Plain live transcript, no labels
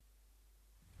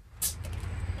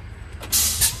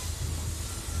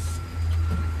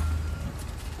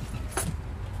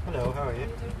How are you?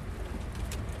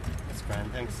 That's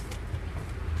grand, thanks.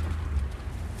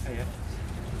 How are you?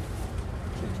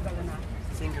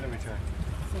 Single or return?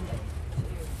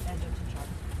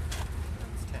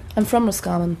 I'm from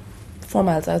Roscommon, 4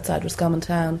 miles outside Roscommon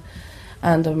town,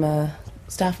 and I'm a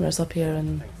staff nurse up here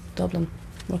in Dublin,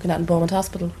 working out in Beaumont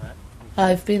Hospital.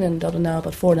 I've been in Dublin now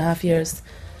about 4.5 years.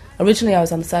 Originally I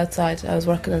was on the south side. I was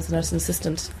working as a nursing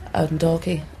assistant out in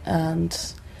Dalkey,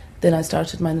 and then I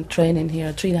started my training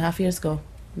here 3.5 years ago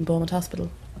in Beaumont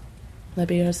Hospital. And I've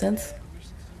been here since.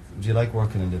 Do you like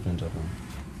working and living in Dublin?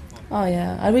 Oh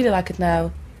yeah, I really like it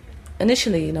now.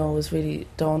 Initially, it was really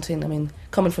daunting. I mean,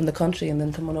 coming from the country and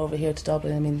then coming over here to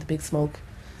Dublin, I mean, the big smoke.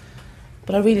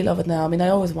 But I really love it now. I mean, I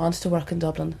always wanted to work in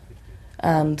Dublin,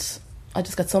 and I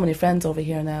just got so many friends over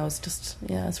here now. It's just,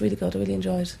 it's really good. I really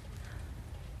enjoy it.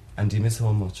 And do you miss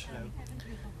home much?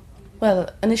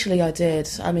 Well, initially I did.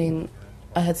 I mean,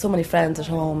 I had so many friends at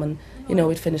home, and,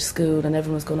 we'd finished school and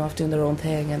everyone was going off doing their own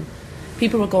thing, and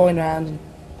people were going around and,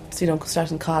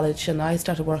 starting college, and I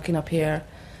started working up here.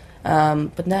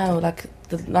 But now,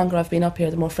 the longer I've been up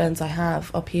here, the more friends I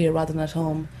have up here rather than at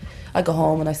home. I go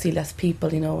home and I see less people,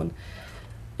 and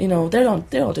they're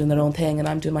all doing their own thing, and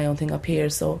I'm doing my own thing up here.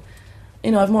 So, I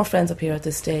have more friends up here at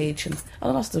this stage, and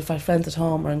a lot of my friends at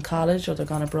home are in college or they're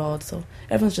gone abroad. So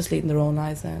everyone's just leading their own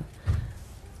lives now.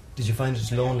 Did you find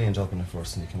it lonely in Dublin at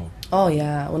first when you came up? Oh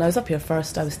yeah, when I was up here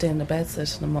first, I was staying in a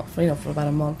bedsit for about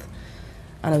a month.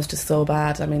 And it was just so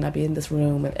bad. I mean, I'd be in this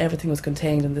room and everything was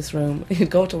contained in this room. You'd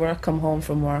go to work, come home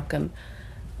from work, and,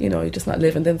 you're just not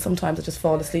living. Then sometimes I'd just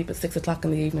fall asleep at 6 o'clock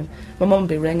in the evening. My mum would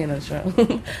be ringing and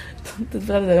the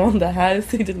fella that owned the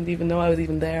house, he didn't even know I was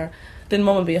even there. Then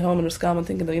mum would be at home in Roscommon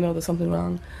thinking that, there's something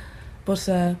wrong. But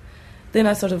then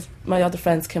my other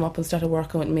friends came up and started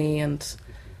working with me, and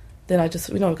then I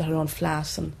just, got our own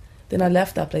flat, and then I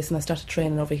left that place and I started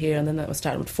training over here, and then I was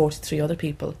starting with 43 other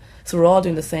people. So we're all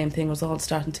doing the same thing, we're all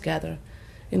starting together.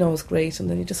 It was great, and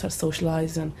then you just start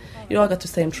socialising, and you all got the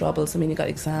same troubles. I mean, you got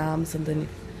exams, and then,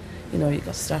 you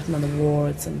got starting on the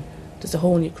wards, and just a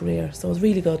whole new career. So it was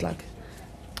really good,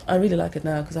 I really like it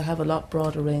now, because I have a lot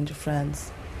broader range of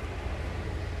friends.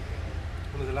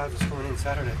 One of the lads was coming in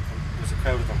Saturday, and there was a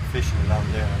crowd of them fishing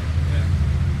along there.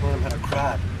 One of them had a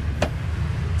crab,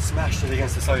 smashed it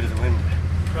against the side of the window.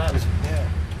 It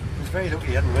was very lucky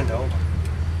he hadn't the window open.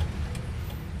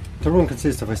 The run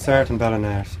consists of I start in Ballina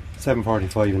at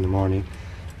 7:45 in the morning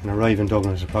and arrive in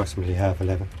Dublin at approximately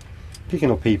 11:30.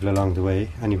 Picking up people along the way,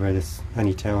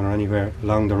 any town or anywhere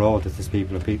along the road that there's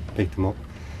people who pick them up.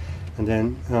 And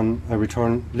then I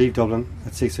leave Dublin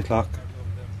at 6 o'clock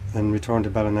and return to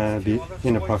Ballina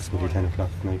in approximately 10 o'clock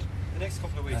at night.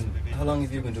 And how long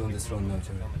have you been doing this run now,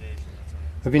 Terry?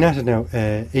 I've been at it now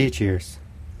 8 years.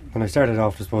 When I started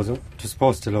off, it was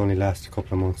supposed to only last a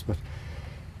couple of months, but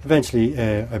eventually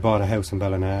I bought a house in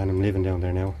Ballina and I'm living down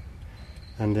there now.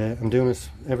 And I'm doing it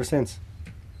ever since.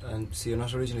 And so you're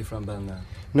not originally from Ballina?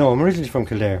 No, I'm originally from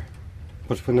Kildare,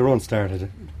 but when the run started,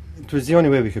 it was the only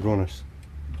way we could run it,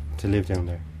 to live down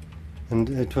there. And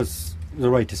it was the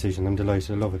right decision. I'm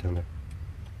delighted. I love it down there.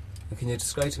 And can you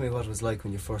describe to me what it was like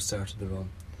when you first started the run?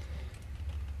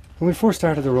 When we first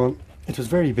started the run, it was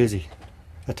very busy.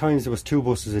 At times there was 2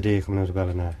 buses a day coming out of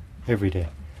Ballina, every day.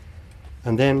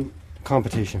 And then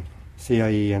competition,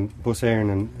 CIE and bus airing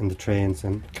and the trains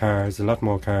and cars, a lot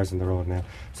more cars on the road now.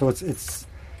 So it's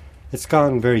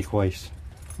gone very quiet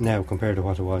now compared to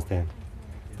what it was then.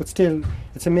 But still,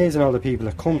 it's amazing all the people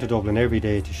that come to Dublin every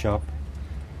day to shop,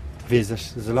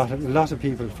 visit. There's a lot of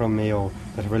people from Mayo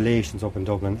that have relations up in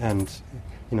Dublin and,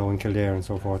 in Kildare and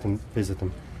so forth, and visit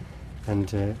them. And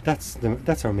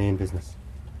that's our main business.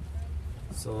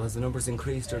 So has the numbers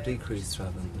increased or decreased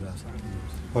travelling the last couple of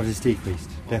years? Well, it's decreased,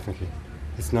 definitely.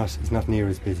 It's not near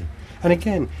as busy. And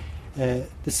again,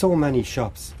 there's so many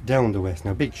shops down the west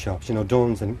now, big shops,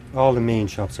 Dunn's and all the main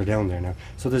shops are down there now.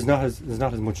 So there's not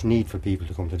as much need for people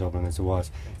to come to Dublin as there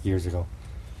was years ago.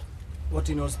 What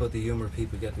do you notice about the humour of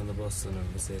people getting on the bus on,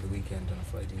 say, the weekend on a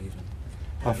Friday evening?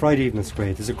 On Friday evening is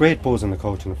great. There's a great buzz on the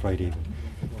coach on a Friday evening,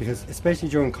 because especially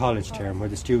during college term where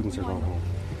the students are going home.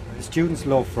 The students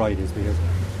love Fridays because,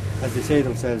 as they say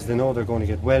themselves, they know they're going to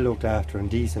get well looked after and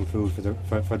decent food for the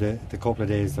couple of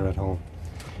days they're at home.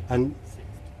 And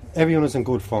everyone is in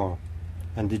good form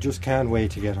and they just can't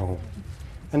wait to get home.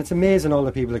 And it's amazing all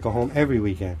the people that go home every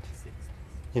weekend.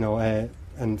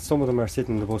 And some of them are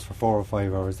sitting in the bus for 4 or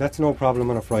 5 hours. That's no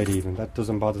problem on a Friday evening. That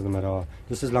doesn't bother them at all.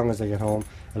 Just as long as they get home.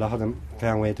 A lot of them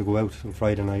can't wait to go out on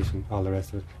Friday night and all the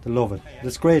rest of it. They love it.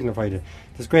 It's great on a Friday.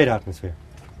 There's great atmosphere.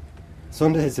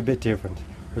 Sunday is a bit different.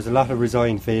 There's a lot of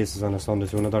resigned faces on a Sunday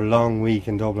to another long week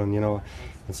in Dublin, and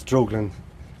struggling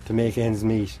to make ends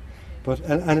meet. But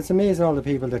and it's amazing all the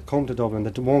people that come to Dublin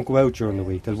that won't go out during the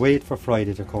week. They'll wait for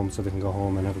Friday to come so they can go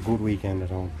home and have a good weekend at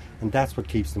home, and that's what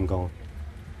keeps them going.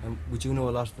 Would you know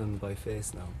a lot of them by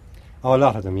face now? Oh, a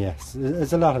lot of them, yes.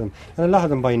 There's a lot of them, and a lot of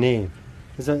them by name.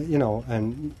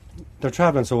 And they're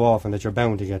travelling so often that you're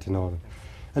bound to get to know them.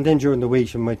 And then during the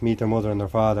week you might meet their mother and their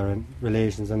father and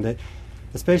relations, and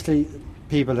especially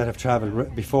people that have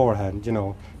travelled beforehand,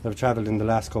 that have travelled in the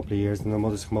last couple of years, and their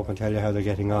mothers come up and tell you how they're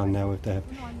getting on now, if they have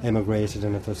emigrated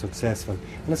and if they're successful.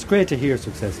 And it's great to hear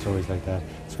success stories like that.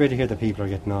 It's great to hear that people are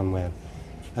getting on well.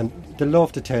 And they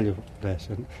love to tell you that.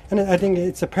 And I think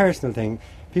it's a personal thing.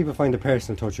 People find a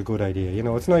personal touch a good idea.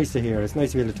 It's nice to hear. It's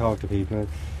nice to be able to talk to people.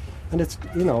 And it's,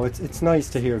 it's nice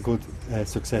to hear good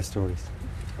success stories.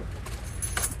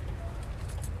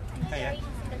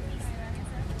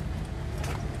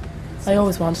 I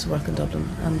always wanted to work in Dublin,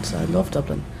 and I love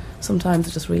Dublin. Sometimes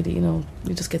it just really, you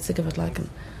just get sick of it, and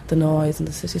the noise in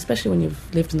the city, especially when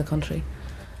you've lived in the country.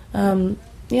 Yeah,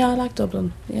 I like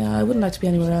Dublin. Yeah, I wouldn't like to be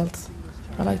anywhere else.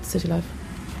 I like the city life.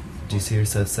 Do you see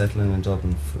yourself settling in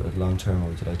Dublin for long term, or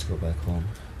would you like to go back home?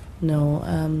 No,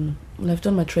 well, I've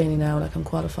done my training now, I'm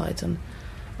qualified, and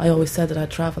I always said that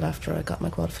I'd travel after I got my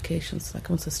qualifications,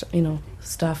 once a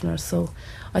staff nurse. So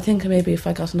I think maybe if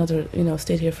I got another,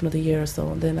 stayed here for another year or so,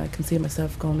 and then I can see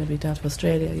myself going maybe down to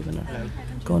Australia even, or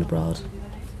going abroad.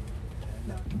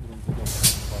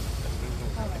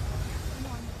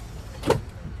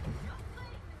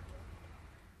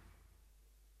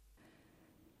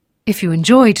 If you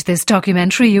enjoyed this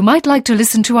documentary, you might like to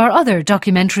listen to our other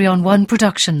Documentary on One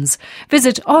productions.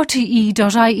 Visit rte.ie/Doc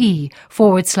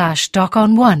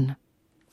on One.